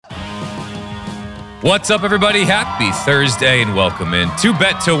What's up, everybody? Happy Thursday and welcome in to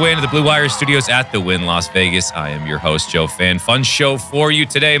Bet to Win at the Blue Wire Studios at the Wynn Las Vegas. I am your host, Joe Fan. Fun show for you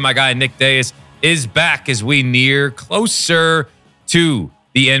today. My guy, Nick Dayes, is back as we near closer to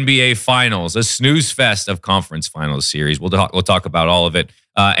the NBA Finals, a snooze fest of conference finals series. We'll talk about all of it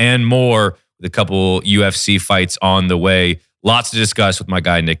and more with a couple UFC fights on the way. Lots to discuss with my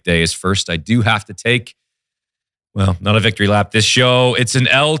guy, Nick Dayes. First, I do have to take, well, not a victory lap this show. It's an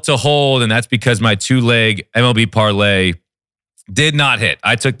L to hold, and that's because my two-leg MLB parlay did not hit.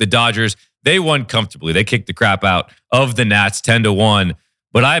 I took the Dodgers. They won comfortably. They kicked the crap out of the Nats 10-1.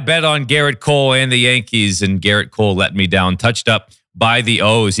 But I bet on Garrett Cole and the Yankees, and Garrett Cole let me down. Touched up by the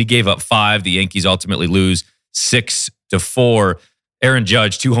O's. He gave up 5. The Yankees ultimately lose 6-4. Aaron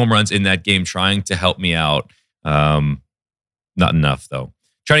Judge, 2 home runs in that game, trying to help me out. Not enough, though.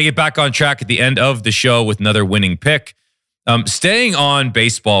 Trying to get back on track at the end of the show with another winning pick. Staying on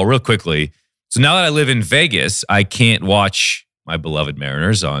baseball real quickly. So now that I live in Vegas, I can't watch my beloved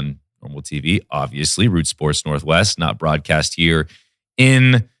Mariners on normal TV. Obviously, Root Sports Northwest, not broadcast here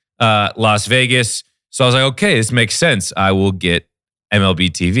in Las Vegas. So I was like, okay, this makes sense. I will get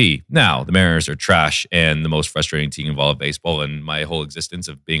MLB TV. Now, the Mariners are trash and the most frustrating team involved in baseball. And my whole existence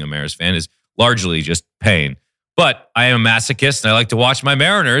of being a Mariners fan is largely just pain. But I am a masochist, and I like to watch my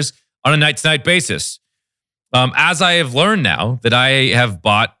Mariners on a night-to-night basis. As I have learned now that I have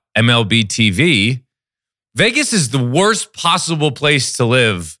bought MLB TV, Vegas is the worst possible place to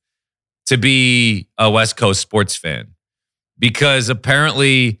live to be a West Coast sports fan, because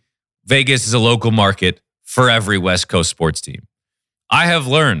apparently Vegas is a local market for every West Coast sports team. I have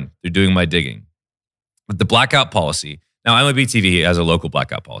learned through doing my digging with the blackout policy. Now, MLB TV has a local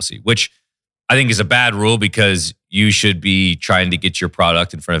blackout policy, which I think is a bad rule, because you should be trying to get your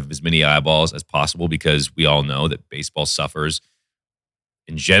product in front of as many eyeballs as possible, because we all know that baseball suffers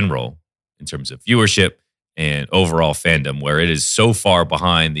in general in terms of viewership and overall fandom, where it is so far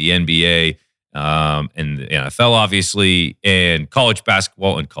behind the NBA and the NFL, obviously, and college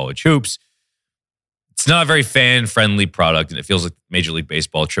basketball and college hoops. It's not a very fan-friendly product, and it feels like Major League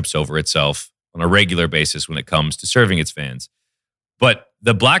Baseball trips over itself on a regular basis when it comes to serving its fans. But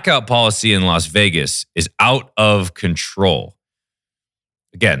the blackout policy in Las Vegas is out of control.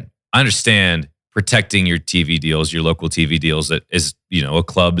 Again, I understand protecting your TV deals, your local TV deals, that is, a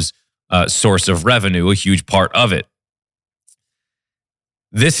club's source of revenue, a huge part of it.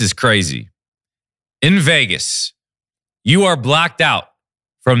 This is crazy. In Vegas, you are blacked out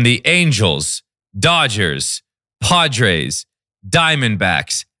from the Angels, Dodgers, Padres,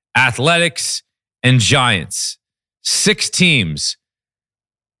 Diamondbacks, Athletics, and Giants. 6 teams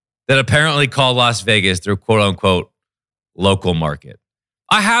that apparently call Las Vegas their quote-unquote local market.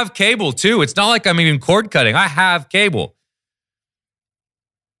 I have cable too. It's not like I'm even cord cutting. I have cable.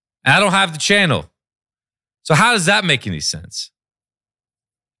 And I don't have the channel. So how does that make any sense?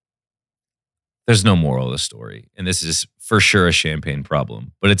 There's no moral of the story. And this is for sure a champagne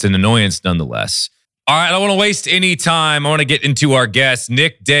problem. But it's an annoyance nonetheless. All right, I don't want to waste any time. I want to get into our guest.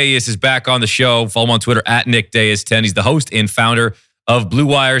 Nick Dayes is back on the show. Follow him on Twitter at NickDayes10. He's the host and founder of Blue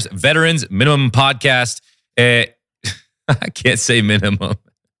Wire's Veterans Minimum Podcast. I can't say minimum.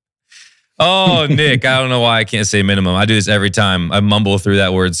 Oh, Nick, I don't know why I can't say minimum. I do this every time. I mumble through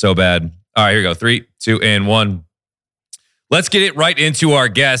that word so bad. All right, here we go. 3, 2, and 1. Let's get it right into our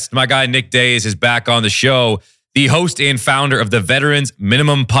guest. My guy, Nick Dayes, is back on the show. The host and founder of the Veterans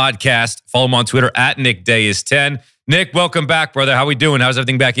Minimum Podcast. Follow him on Twitter at NickDayes10. Nick, welcome back, brother. How we doing? How's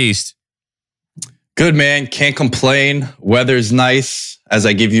everything back east? Good, man. Can't complain. Weather's nice as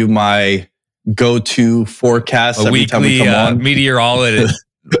I give you my go-to forecast every time we come on. Meteorologist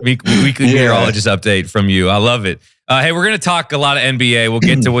update from you. I love it. Hey, we're going to talk a lot of NBA. We'll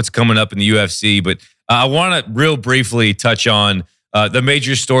get to what's coming up in the UFC, but I want to real briefly touch on the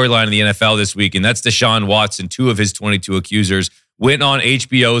major storyline in the NFL this week, and that's Deshaun Watson. 2 of his 22 accusers went on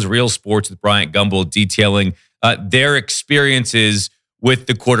HBO's Real Sports with Bryant Gumbel, detailing their experiences with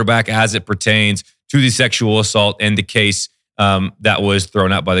the quarterback as it pertains to the sexual assault and the case that was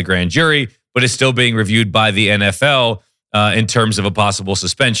thrown out by the grand jury, but is still being reviewed by the NFL in terms of a possible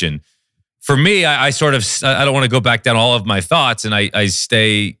suspension. For me, I don't want to go back down all of my thoughts, and I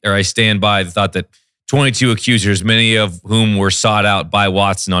stand by the thought that 22 accusers, many of whom were sought out by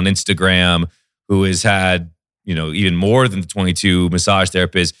Watson on Instagram, who has had, even more than the 22 massage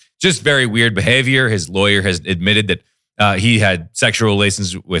therapists, just very weird behavior. His lawyer has admitted that he had sexual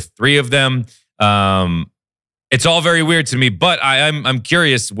relations with 3 of them. It's all very weird to me, but I'm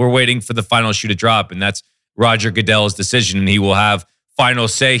curious. We're waiting for the final shoe to drop, and that's Roger Goodell's decision, and he will have final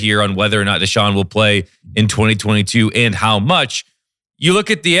say here on whether or not Deshaun will play in 2022 and how much. You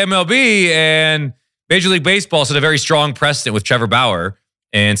look at the MLB, and Major League Baseball set a very strong precedent with Trevor Bauer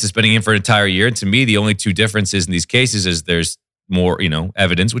and suspending him for an entire year. And to me, the only two differences in these cases is there's more,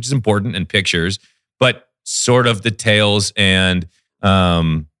 evidence, which is important, and pictures, but sort of the tales and,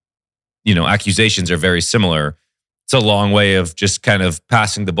 accusations are very similar. It's a long way of just kind of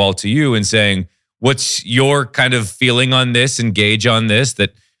passing the ball to you and saying, what's your kind of feeling on this and gauge on this,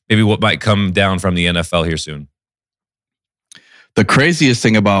 that maybe what might come down from the NFL here soon? The craziest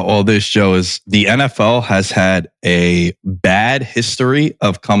thing about all this, Joe, is the NFL has had a bad history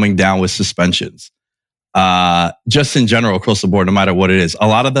of coming down with suspensions. Just in general, across the board, no matter what it is. A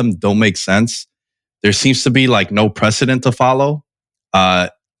lot of them don't make sense. There seems to be like no precedent to follow.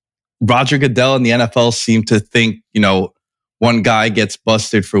 Roger Goodell and the NFL seem to think, one guy gets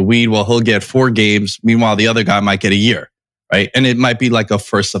busted for weed, well, he'll get 4 games. Meanwhile, the other guy might get a year, right? And it might be like a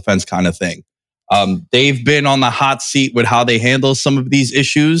first offense kind of thing. They've been on the hot seat with how they handle some of these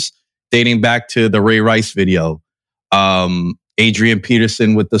issues, dating back to the Ray Rice video. Adrian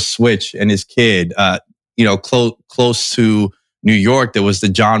Peterson with the switch and his kid. Close to New York, there was the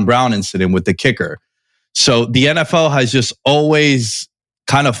John Brown incident with the kicker. So the NFL has just always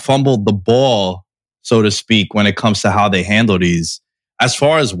kind of fumbled the ball, so to speak, when it comes to how they handle these. As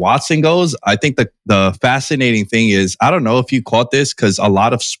far as Watson goes, I think the fascinating thing is, I don't know if you caught this, because a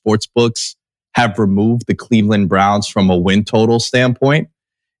lot of sports books have removed the Cleveland Browns from a win total standpoint.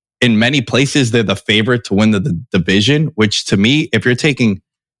 In many places, they're the favorite to win the division, which to me, if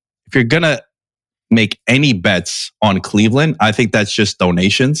you're going to make any bets on Cleveland, I think that's just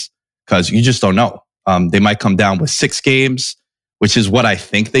donations, because you just don't know. They might come down with 6 games, which is what I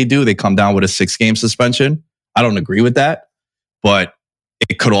think they do. They come down with a 6-game suspension. I don't agree with that, but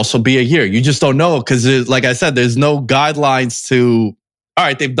it could also be a year. You just don't know, because like I said, there's no guidelines to, all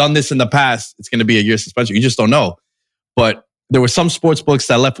right, they've done this in the past, it's going to be a year suspension. You just don't know. But there were some sports books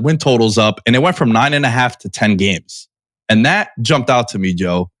that left win totals up, and it went from 9.5 to 10 games. And that jumped out to me,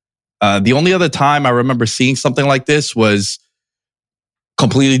 Joe. The only other time I remember seeing something like this was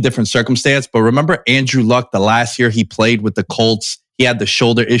completely different circumstance. But remember Andrew Luck, the last year he played with the Colts, he had the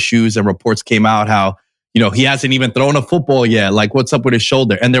shoulder issues, and reports came out how, he hasn't even thrown a football yet. Like, what's up with his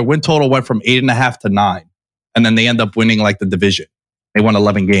shoulder? And their win total went from 8.5 to 9. And then they end up winning like the division. They won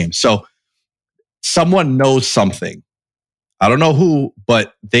 11 games. So someone knows something. I don't know who,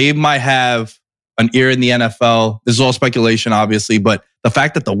 but they might have an ear in the NFL. This is all speculation, obviously, but the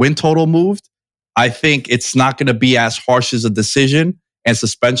fact that the win total moved, I think it's not going to be as harsh as a decision and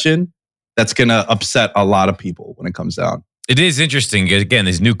suspension that's going to upset a lot of people when it comes down. It is interesting. Again,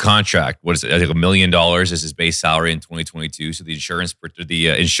 his new contract, what is it? I think $1 million is his base salary in 2022. So the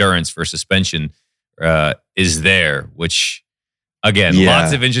insurance for suspension is there, which, again,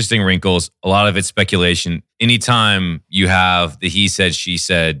 lots of interesting wrinkles, a lot of it's speculation. Anytime you have the he said, she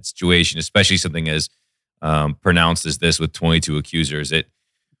said situation, especially something as pronounced as this with 22 accusers,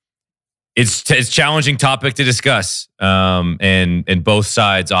 it's a challenging topic to discuss. And both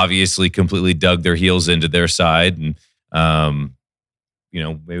sides obviously completely dug their heels into their side. And,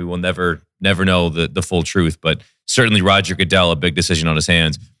 maybe we'll never know the full truth, but certainly Roger Goodell, a big decision on his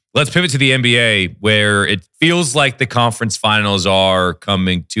hands. Let's pivot to the NBA, where it feels like the conference finals are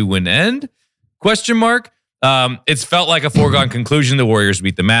coming to an end? ? It's felt like a foregone conclusion. The Warriors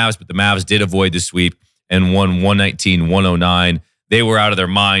beat the Mavs, but the Mavs did avoid the sweep and won 119-109. They were out of their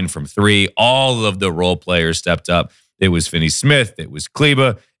mind from 3. All of the role players stepped up. It was Finney-Smith. It was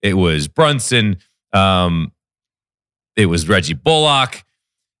Kleba. It was Brunson. It was Reggie Bullock.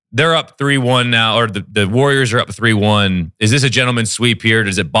 They're up 3-1 now, or the Warriors are up 3-1. Is this a gentleman's sweep here?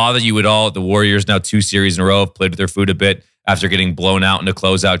 Does it bother you at all? The Warriors now 2 series in a row have played with their food a bit after getting blown out in a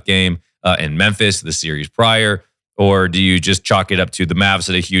closeout game in Memphis the series prior. Or do you just chalk it up to the Mavs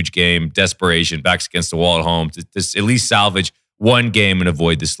had a huge game, desperation, backs against the wall at home to at least salvage one game and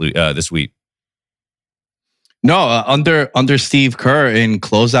avoid the sweep? No, under Steve Kerr in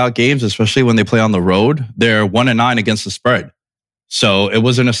closeout games, especially when they play on the road, they're 1-9 against the spread. So it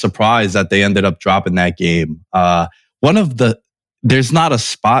wasn't a surprise that they ended up dropping that game. There's not a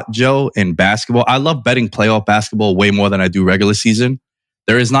spot, Joe, in basketball. I love betting playoff basketball way more than I do regular season.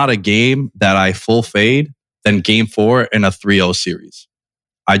 There is not a game that I full fade than game 4 in a 3-0 series.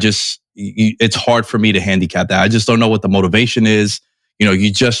 It's hard for me to handicap that. I just don't know what the motivation is.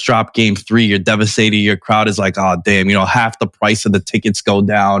 You just drop game 3, you're devastated. Your crowd is like, oh, damn, half the price of the tickets go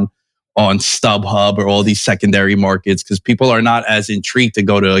down on StubHub or all these secondary markets because people are not as intrigued to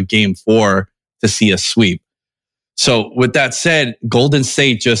go to a game 4 to see a sweep. So with that said, Golden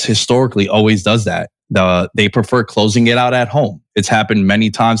State just historically always does that. They prefer closing it out at home. It's happened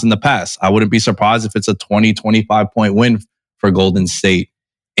many times in the past. I wouldn't be surprised if it's a 20, 25 point win for Golden State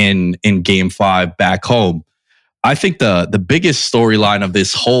in Game 5 back home. I think the biggest storyline of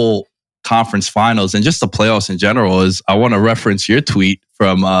this whole conference finals and just the playoffs in general is I want to reference your tweet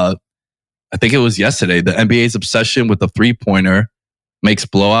from I think it was yesterday. The NBA's obsession with the 3-pointer makes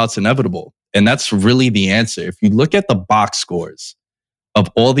blowouts inevitable. And that's really the answer. If you look at the box scores of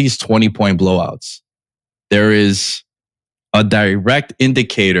all these 20-point blowouts, there is a direct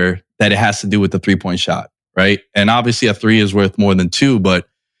indicator that it has to do with the 3-point shot, right? And obviously a 3 is worth more than 2, but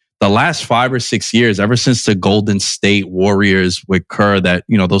the last 5 or 6 years, ever since the Golden State Warriors with Kerr, that,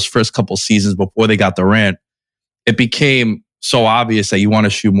 those first couple seasons before they got Durant, it became so obvious that you want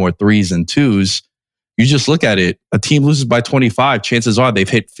to shoot more 3s than 2s. You just look at it. A team loses by 25. Chances are they've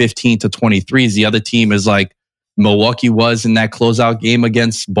hit 15 to 23s. The other team is like Milwaukee was in that closeout game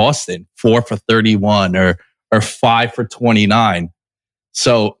against Boston, 4 for 31 or 5 for 29.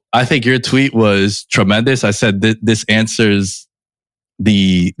 So I think your tweet was tremendous. I said this answers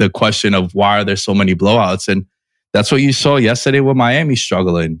the question of why are there so many blowouts, and that's what you saw yesterday with Miami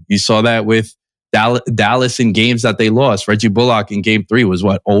struggling. You saw that with Dallas in games that they lost. Reggie Bullock in Game 3 was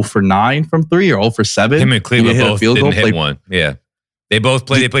 0 for 9 from 3 or 0 for 7. Him and Cleveland both didn't hit one. Yeah, they both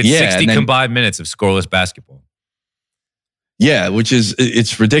played. They played 60 combined minutes of scoreless basketball. Yeah, which is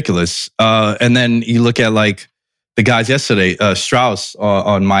it's ridiculous. And then you look at like the guys yesterday. Strauss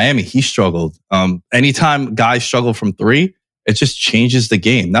on Miami, he struggled. Anytime guys struggle from 3. It just changes the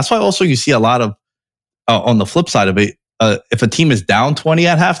game. That's why also you see a lot of, on the flip side of it, if a team is down 20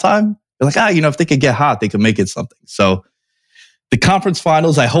 at halftime, you're like, if they could get hot, they could make it something. So the conference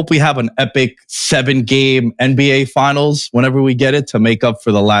finals, I hope we have an epic 7-game NBA finals whenever we get it to make up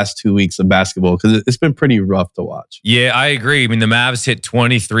for the last 2 weeks of basketball, because it's been pretty rough to watch. Yeah, I agree. I mean, the Mavs hit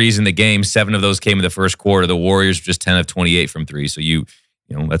 23s in the game. 7 of those came in the first quarter. The Warriors were just 10 of 28 from 3. So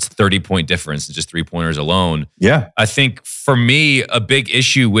that's 30-point difference in just 3-pointers alone. Yeah. I think for me, a big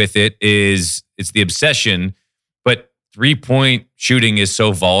issue with it is it's the obsession, but 3-point shooting is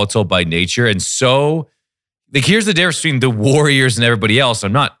so volatile by nature. And so, here's the difference between the Warriors and everybody else.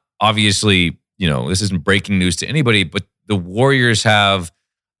 I'm not obviously, this isn't breaking news to anybody, but the Warriors have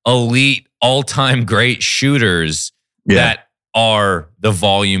elite, all-time great shooters that are the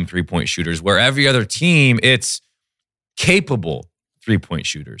volume 3-point shooters, where every other team, it's capable 3-point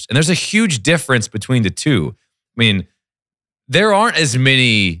shooters. And there's a huge difference between the two. I mean, there aren't as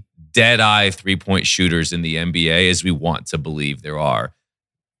many dead-eye 3-point shooters in the NBA as we want to believe there are.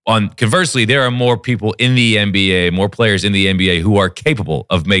 Conversely, there are more people in the NBA, more players in the NBA who are capable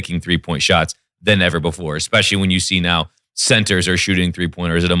of making 3-point shots than ever before, especially when you see now centers are shooting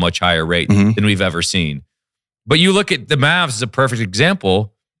 3-pointers at a much higher rate than we've ever seen. But you look at the Mavs as a perfect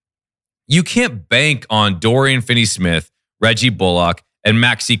example. You can't bank on Dorian Finney-Smith, Reggie Bullock, and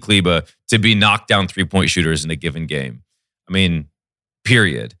Maxi Kleber to be knockdown 3-point shooters in a given game. I mean,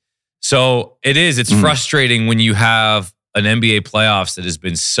 period. So it's frustrating when you have an NBA playoffs that has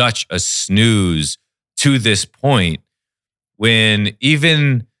been such a snooze to this point, when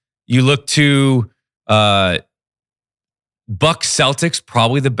even you look to Bucks Celtics,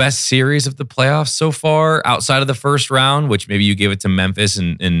 probably the best series of the playoffs so far outside of the first round, which maybe you give it to Memphis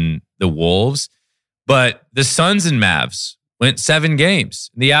and the Wolves. But the Suns and Mavs went 7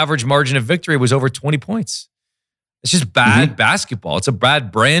 games. The average margin of victory was over 20 points. It's just bad basketball. It's a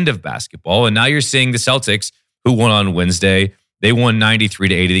bad brand of basketball. And now you're seeing the Celtics, who won on Wednesday, they won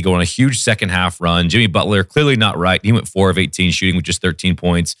 93-80. They go on a huge second half run. Jimmy Butler, clearly not right. He went 4 of 18 shooting with just 13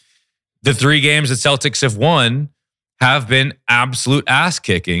 points. The 3 games that Celtics have won have been absolute ass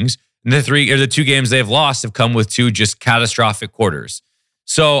kickings. And the 2 games they've lost have come with 2 just catastrophic quarters.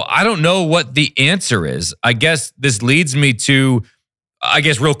 So I don't know what the answer is. I guess this leads me to,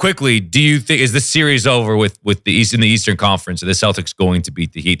 real quickly, do you think, is this series over with the East in the Eastern Conference? Are the Celtics going to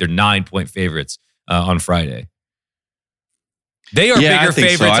beat the Heat? They're 9-point favorites on Friday. They are bigger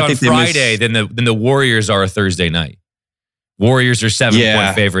favorites on Friday than the Warriors are a Thursday night. Warriors are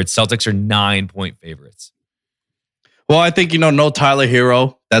 7-point favorites. Celtics are 9-point favorites. Well, I think, no Tyler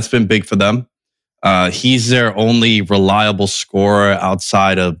Hero. That's been big for them. He's their only reliable scorer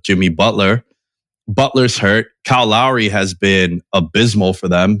outside of Jimmy Butler. Butler's hurt. Kyle Lowry has been abysmal for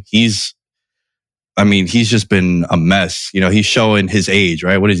them. He's just been a mess. He's showing his age,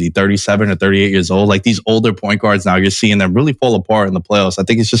 right? What is he, 37 or 38 years old? Like, these older point guards now, you're seeing them really fall apart in the playoffs. I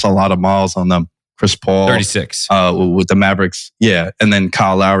think it's just a lot of miles on them. Chris Paul. 36. With the Mavericks. Yeah. And then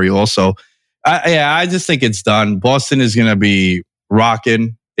Kyle Lowry also. I just think it's done. Boston is going to be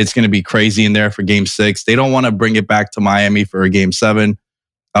rocking. It's going to be crazy in there for Game 6. They don't want to bring it back to Miami for a Game 7.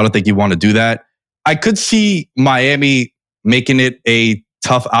 I don't think you want to do that. I could see Miami making it a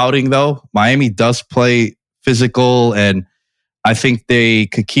tough outing, though. Miami does play physical, and I think they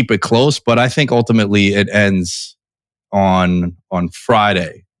could keep it close, but I think ultimately it ends on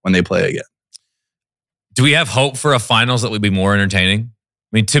Friday when they play again. Do we have hope for a finals that would be more entertaining?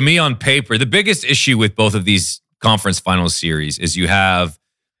 I mean, to me on paper, the biggest issue with both of these conference finals series is you have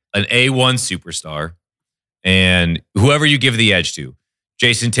an A1 superstar and whoever you give the edge to,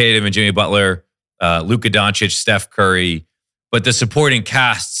 Jason Tatum and Jimmy Butler, Luka Doncic, Steph Curry, but the supporting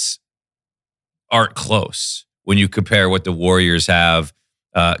casts aren't close when you compare what the Warriors have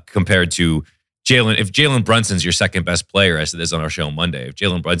compared to Jalen. If Jalen Brunson's your second best player, I said this on our show on Monday, if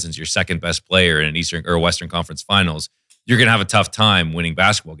Jalen Brunson's your second best player in an Eastern or Western Conference Finals, you're going to have a tough time winning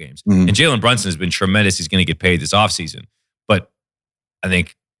basketball games. Mm-hmm. And Jalen Brunson has been tremendous. He's going to get paid this offseason. But I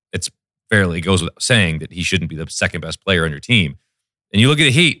think it goes without saying that he shouldn't be the second best player on your team. And you look at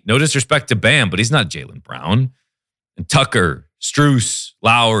the Heat, no disrespect to Bam, but he's not Jaylen Brown. And Tucker, Strus,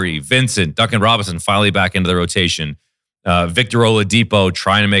 Lowry, Vincent, Duncan Robinson finally back into the rotation. Victor Oladipo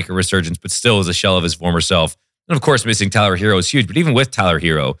trying to make a resurgence, but still is a shell of his former self. And of course, missing Tyler Hero is huge. But even with Tyler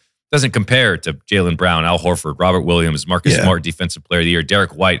Hero, doesn't compare to Jaylen Brown, Al Horford, Robert Williams, Marcus Smart, Defensive Player of the Year,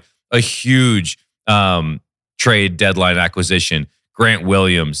 Derek White, a huge trade deadline acquisition, Grant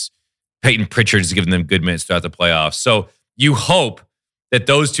Williams, Peyton Pritchard is giving them good minutes throughout the playoffs. So you hope that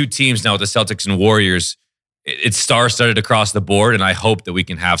those two teams now with the Celtics and Warriors, it's star-studded across the board, and I hope that we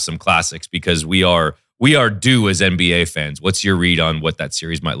can have some classics because we are due as NBA fans. What's your read on what that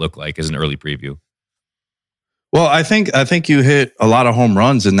series might look like as an early preview? Well, I think you hit a lot of home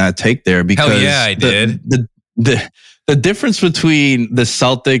runs in that take there because hell yeah, I did. The difference between the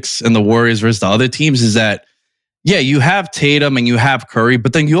Celtics and the Warriors versus the other teams is that you have Tatum and you have Curry,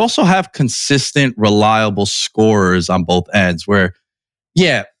 but then you also have consistent, reliable scorers on both ends where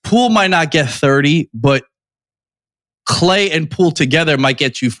Poole might not get 30, but Clay and Poole together might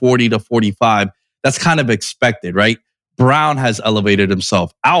get you 40 to 45. That's kind of expected, right? Brown has elevated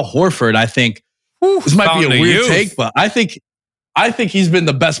himself. Al Horford, I think, this might be a weird take, but I think he's been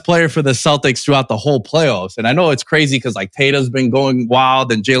the best player for the Celtics throughout the whole playoffs. And I know it's crazy because like Tatum's been going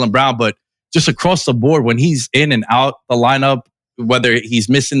wild and Jaylen Brown, but just across the board, when he's in and out the lineup, whether he's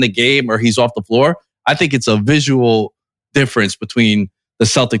missing the game or he's off the floor, I think it's a visual difference between the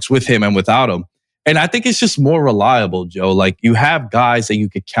Celtics with him and without him. And I think it's just more reliable, Joe. Like you have guys that you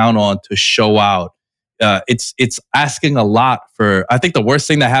could count on to show out. It's asking a lot for. I think the worst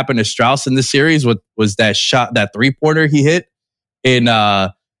thing that happened to Strus in this series was that shot, that 3-pointer he hit in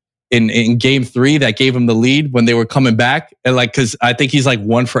Game 3 that gave him the lead when they were coming back. And like, because I think he's like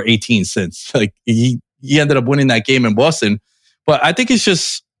 1 for 18 since. Like he ended up winning that game in Boston. But I think it's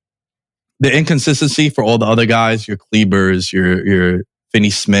just the inconsistency for all the other guys. Your Klebers, your Finney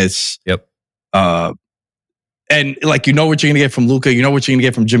Smiths. Yep. And like, what you're going to get from Luka, what you're going to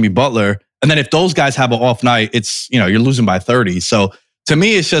get from Jimmy Butler. And then if those guys have an off night, it's, you're losing by 30. So to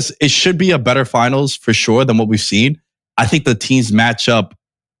me, it's just, it should be a better finals for sure than what we've seen. I think the teams match up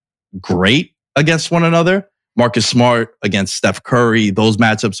great against one another. Marcus Smart against Steph Curry. Those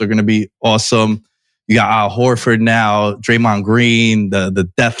matchups are going to be awesome. You got Al Horford now, Draymond Green, the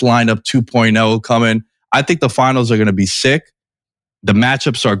death lineup 2.0 coming. I think the finals are going to be sick. The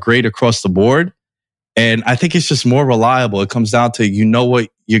matchups are great across the board. And I think it's just more reliable. It comes down to, what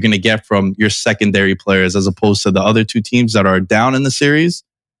you're going to get from your secondary players as opposed to the other two teams that are down in the series.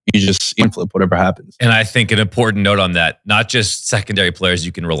 You just flip whatever happens. And I think an important note on that, not just secondary players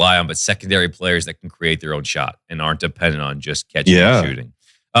you can rely on, but secondary players that can create their own shot and aren't dependent on just catching and shooting.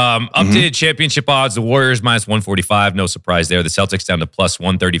 Updated championship odds, the Warriors minus 145. No surprise there. The Celtics down to plus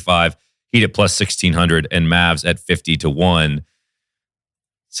 135. Heat at plus 1,600 and Mavs at 50-1.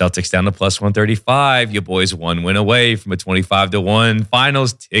 Celtics down to plus 135. You boys 1 win away from a 25-1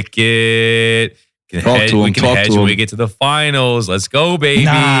 finals ticket. We can hedge when we get to the finals. Let's go, baby. We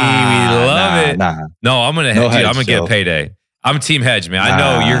love it. No, I'm gonna hedge. I'm gonna get a payday. I'm team hedge, man. I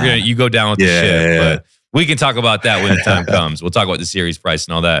know you go down with the ship, but we can talk about that when the time comes. We'll talk about the series price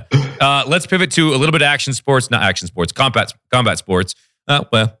and all that. Let's pivot to a little bit of combat sports.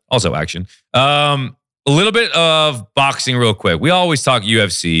 Also action. A little bit of boxing real quick. We always talk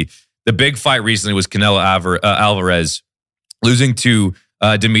UFC. The big fight recently was Canelo Alvarez losing to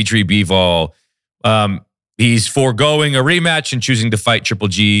Dimitri Bivol. He's foregoing a rematch and choosing to fight Triple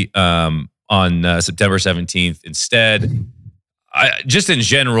G on September 17th instead. Just in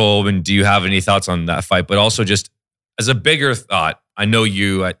general, do you have any thoughts on that fight? But also just as a bigger thought, I know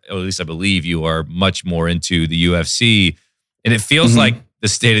you, at least I believe you are much more into the UFC. And it feels like the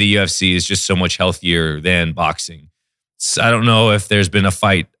state of the UFC is just so much healthier than boxing. So I don't know if there's been a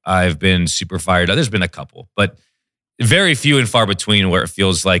fight I've been super fired. There's been a couple, but very few and far between where it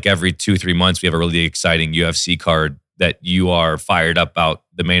feels like every 2-3 months we have a really exciting UFC card that you are fired up about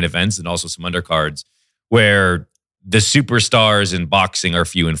the main events and also some undercards where the superstars in boxing are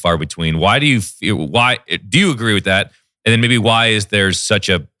few and far between. Why do you agree with that? And then maybe why is there such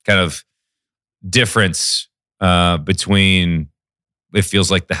a kind of difference between, it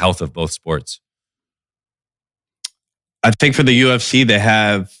feels like, the health of both sports? I think for the UFC,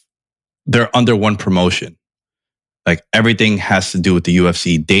 they're under one promotion. Like everything has to do with the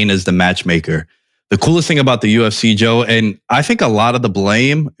UFC. Dana's the matchmaker. The coolest thing about the UFC, Joe, and I think a lot of the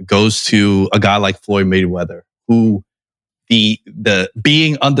blame goes to a guy like Floyd Mayweather, who the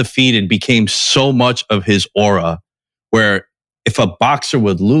being undefeated became so much of his aura, where if a boxer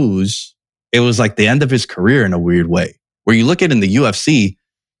would lose, it was like the end of his career in a weird way. Where you look at in the UFC,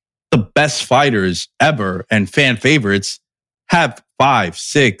 the best fighters ever and fan favorites have 5,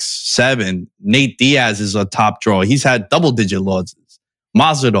 6, 7. Nate Diaz is a top draw. He's had double-digit losses.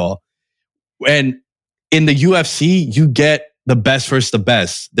 Masvidal. And in the UFC, you get the best versus the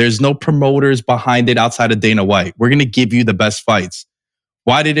best. There's no promoters behind it outside of Dana White. We're going to give you the best fights.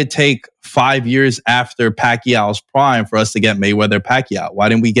 Why did it take 5 years after Pacquiao's prime for us to get Mayweather-Pacquiao? Why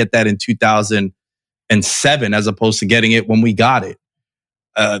didn't we get that in 2007 as opposed to getting it when we got it?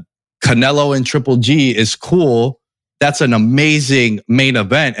 Canelo and Triple G is cool. That's an amazing main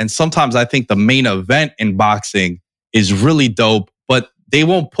event. And sometimes I think the main event in boxing is really dope, but they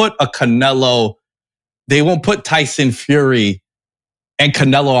won't put Tyson Fury and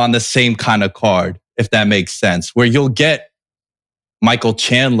Canelo on the same kind of card, if that makes sense, where you'll get Michael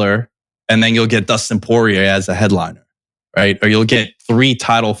Chandler and then you'll get Dustin Poirier as a headliner, right? Or you'll get 3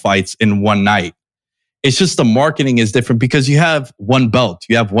 title fights in one night. It's just the marketing is different because you have one belt,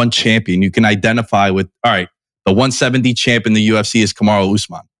 you have one champion. You can identify with, all right, the 170 champ in the UFC is Kamaru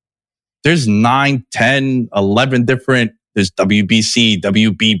Usman. There's 9, 10, 11 different, there's WBC,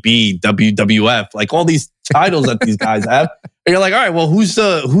 WBB, WWF, like all these titles that these guys have. And you're like, all right, well, who's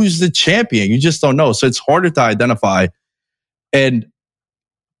the champion? You just don't know. So it's harder to identify. And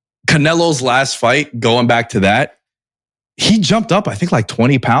Canelo's last fight, going back to that, he jumped up, I think, like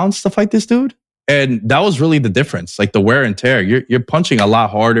 20 pounds to fight this dude. And that was really the difference, like the wear and tear. You're punching a lot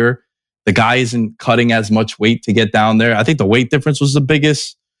harder. The guy isn't cutting as much weight to get down there. I think the weight difference was the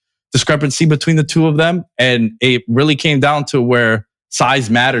biggest discrepancy between the two of them. And it really came down to where size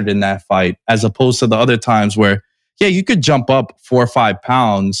mattered in that fight, as opposed to the other times where, yeah, you could jump up 4 or 5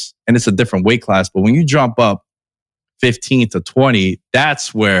 pounds and it's a different weight class. But when you jump up 15 to 20,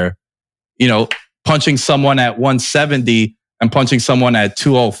 that's where, punching someone at 170 and punching someone at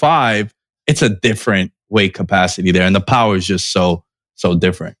 205, it's a different weight capacity there. And the power is just so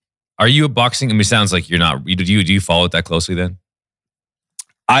different. Are you a boxing? I mean, it sounds like you're not. Do you follow it that closely then?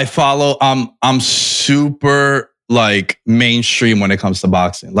 I follow. I'm super like mainstream when it comes to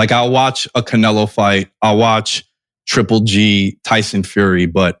boxing. Like I'll watch a Canelo fight. I'll watch Triple G, Tyson Fury,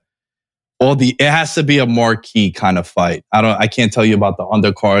 but it has to be a marquee kind of fight. I can't tell you about the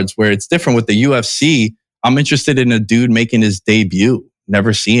undercards where it's different with the UFC. I'm interested in a dude making his debut.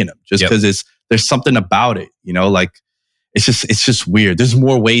 Never seeing him just because there's something about it, like it's just weird. There's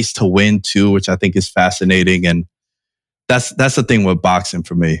more ways to win too, which I think is fascinating. And that's the thing with boxing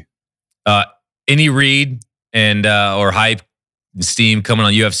for me. Any Reed and or Hype Steam coming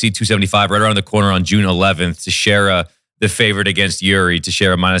on UFC 275 right around the corner on June 11th. Teixeira, the favorite against Yuri.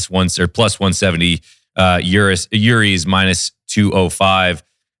 Teixeira -1 or plus 170. Yuri's minus 205.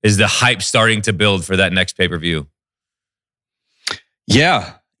 Is the hype starting to build for that next pay-per-view?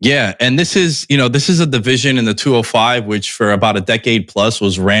 Yeah. And this is a division in the 205, which for about a decade plus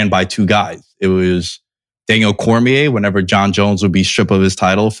was ran by 2 guys. It was Daniel Cormier, whenever John Jones would be stripped of his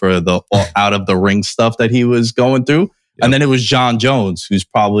title for the out of the ring stuff that he was going through. Yep. And then it was John Jones, who's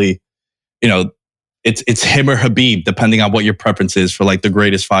probably, it's him or Habib, depending on what your preference is for like the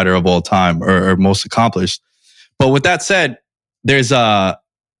greatest fighter of all time or most accomplished. But with that said, there's a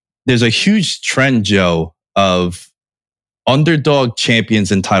huge trend, Joe, of underdog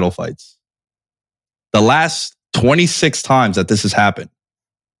champions in title fights. The last 26 times that this has happened,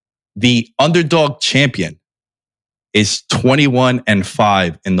 the underdog champion is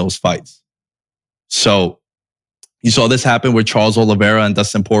 21-5 in those fights. So you saw this happen with Charles Oliveira and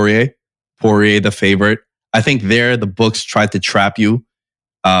Dustin Poirier. Poirier, the favorite. I think there the books tried to trap you.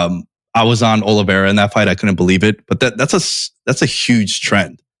 I was on Oliveira in that fight. I couldn't believe it. But that's a huge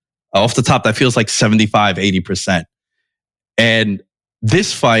trend. Off the top, that feels like 75, 80%. And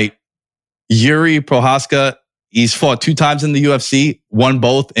this fight, Yuri Prochazka, he's fought 2 times in the UFC, won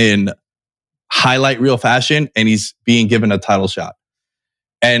both in highlight reel fashion, and he's being given a title shot.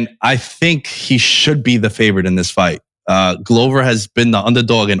 And I think he should be the favorite in this fight. Glover has been the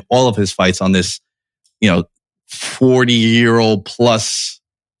underdog in all of his fights on this, 40-year-old plus,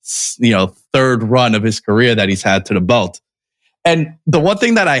 third run of his career that he's had to the belt. And the one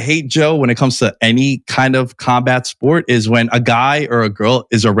thing that I hate, Joe, when it comes to any kind of combat sport is when a guy or a girl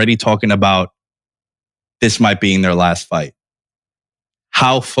is already talking about this might be in their last fight.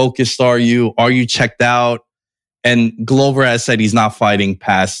 How focused are you? Are you checked out? And Glover has said he's not fighting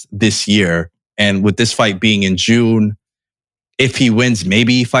past this year. And with this fight being in June, if he wins,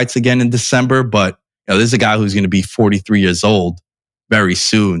 maybe he fights again in December. But this is a guy who's going to be 43 years old very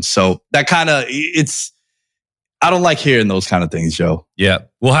soon. So that kind of, I don't like hearing those kind of things, Joe. Yeah.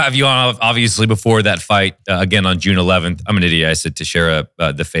 We'll have you on, obviously, before that fight, again on June 11th. I'm an idiot. I said Teixeira,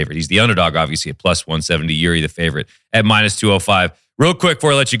 the favorite. He's the underdog, obviously, at plus 170. Yuri, the favorite, at minus 205. Real quick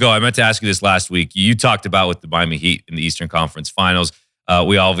before I let you go, I meant to ask you this last week. You talked about with the Miami Heat in the Eastern Conference Finals.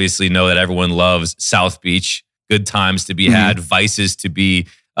 We obviously know that everyone loves South Beach. Good times to be had, vices to be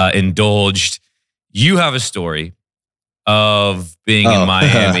indulged. You have a story of being in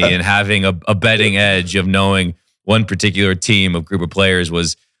Miami and having a betting edge of knowing one particular team, a group of players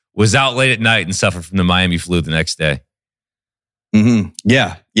was out late at night and suffered from the Miami flu the next day.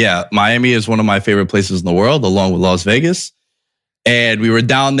 Yeah. Miami is one of my favorite places in the world, along with Las Vegas. And we were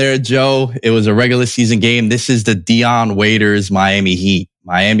down there, Joe. It was a regular season game. This is the Dion Waiters Miami Heat.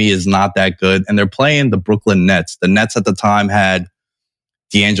 Miami is not that good. And they're playing the Brooklyn Nets. The Nets at the time had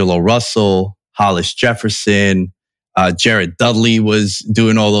D'Angelo Russell, Hollis Jefferson, Jared Dudley was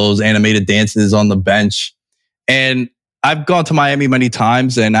doing all those animated dances on the bench. And I've gone to Miami many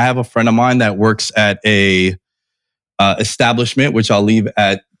times, and I have a friend of mine that works at a establishment, which I'll leave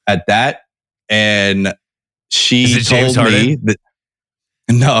at that. And she told me that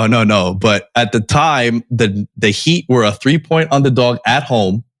no. But at the time, the Heat were a 3-point underdog at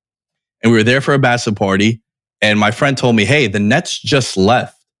home, and we were there for a bachelor party. And my friend told me, "Hey, the Nets just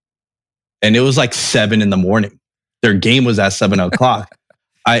left," and it was like 7 a.m. Their game was at 7 o'clock.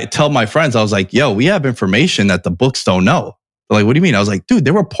 I tell my friends, I was like, "Yo, we have information that the books don't know." They're like, "What do you mean?" I was like, "Dude,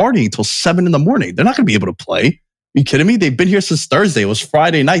 they were partying until 7 a.m. They're not going to be able to play. Are you kidding me? They've been here since Thursday. It was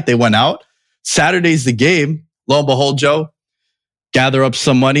Friday night. They went out. Saturday's the game." Lo and behold, Joe, gather up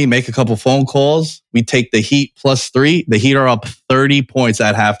some money, make a couple phone calls. We take the Heat +3. The Heat are up 30 points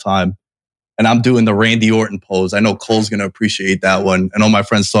at halftime. And I'm doing the Randy Orton pose. I know Cole's going to appreciate that one. And all my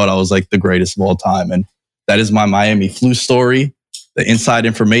friends thought I was like the greatest of all time. And that is my Miami flu story. The inside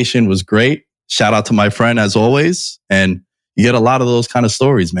information was great. Shout out to my friend as always. And you get a lot of those kind of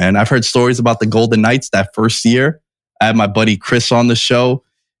stories, man. I've heard stories about the Golden Knights that first year. I had my buddy Chris on the show.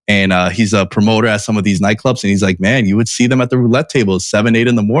 And he's a promoter at some of these nightclubs. And he's like, man, you would see them at the roulette table at 7, 8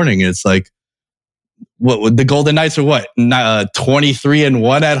 in the morning. And it's like, what the Golden Knights are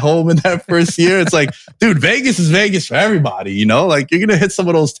 23-1 at home in that first year? It's like, dude, Vegas is Vegas for everybody, Like you're going to hit some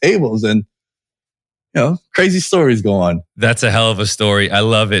of those tables and, crazy stories go on. That's a hell of a story. I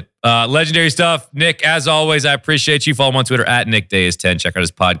love it. Legendary stuff. Nick, as always, I appreciate you. Follow him on Twitter at NickDayis10. Check out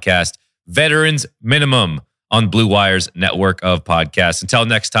his podcast, Veterans Minimum, on Blue Wire's network of podcasts. Until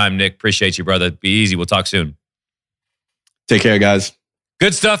next time, Nick, appreciate you, brother. Be easy. We'll talk soon. Take care, guys.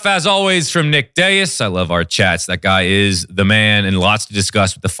 Good stuff, as always, from Nick Dayis. I love our chats. That guy is the man, and lots to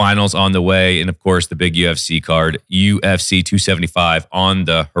discuss with the finals on the way. And, of course, the big UFC card, UFC 275 on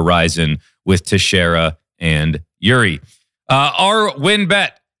the horizon with Teixeira and Yuri. Our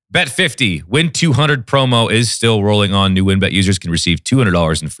WinBet, Bet 50, Win 200 promo is still rolling on. New WinBet users can receive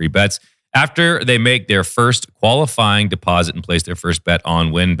 $200 in free bets after they make their first qualifying deposit and place their first bet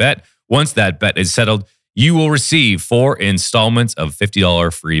on WinBet. Once that bet is settled, you will receive 4 installments of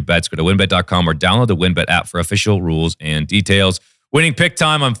 $50 free bets. Go to winbet.com or download the WinBet app for official rules and details. Winning pick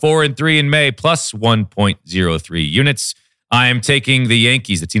time on 4 and 3 in May, plus 1.03 units. I am taking the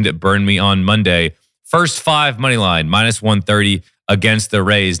Yankees, the team that burned me on Monday. First 5 money line, minus 130 against the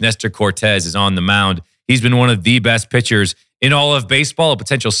Rays. Nestor Cortez is on the mound. He's been one of the best pitchers in all of baseball, a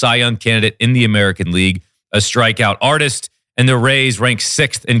potential Cy Young candidate in the American League, a strikeout artist, and the Rays rank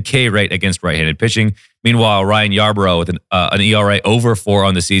 6th in K rate against right-handed pitching. Meanwhile, Ryan Yarbrough with an ERA over 4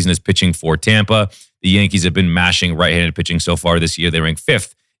 on the season is pitching for Tampa. The Yankees have been mashing right-handed pitching so far this year. They rank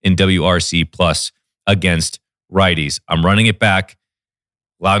 5th in WRC plus against righties. I'm running it back,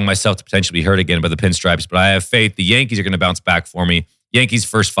 allowing myself to potentially be hurt again by the pinstripes, but I have faith the Yankees are going to bounce back for me. Yankees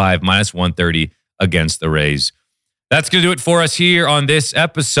first 5, minus 130 against the Rays. That's going to do it for us here on this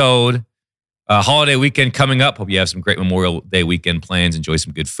episode. Holiday weekend coming up. Hope you have some great Memorial Day weekend plans. Enjoy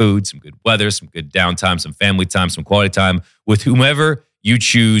some good food, some good weather, some good downtime, some family time, some quality time with whomever you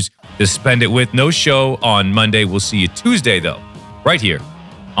choose to spend it with. No show on Monday. We'll see you Tuesday, though, right here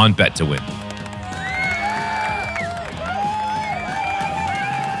on Bet to Win.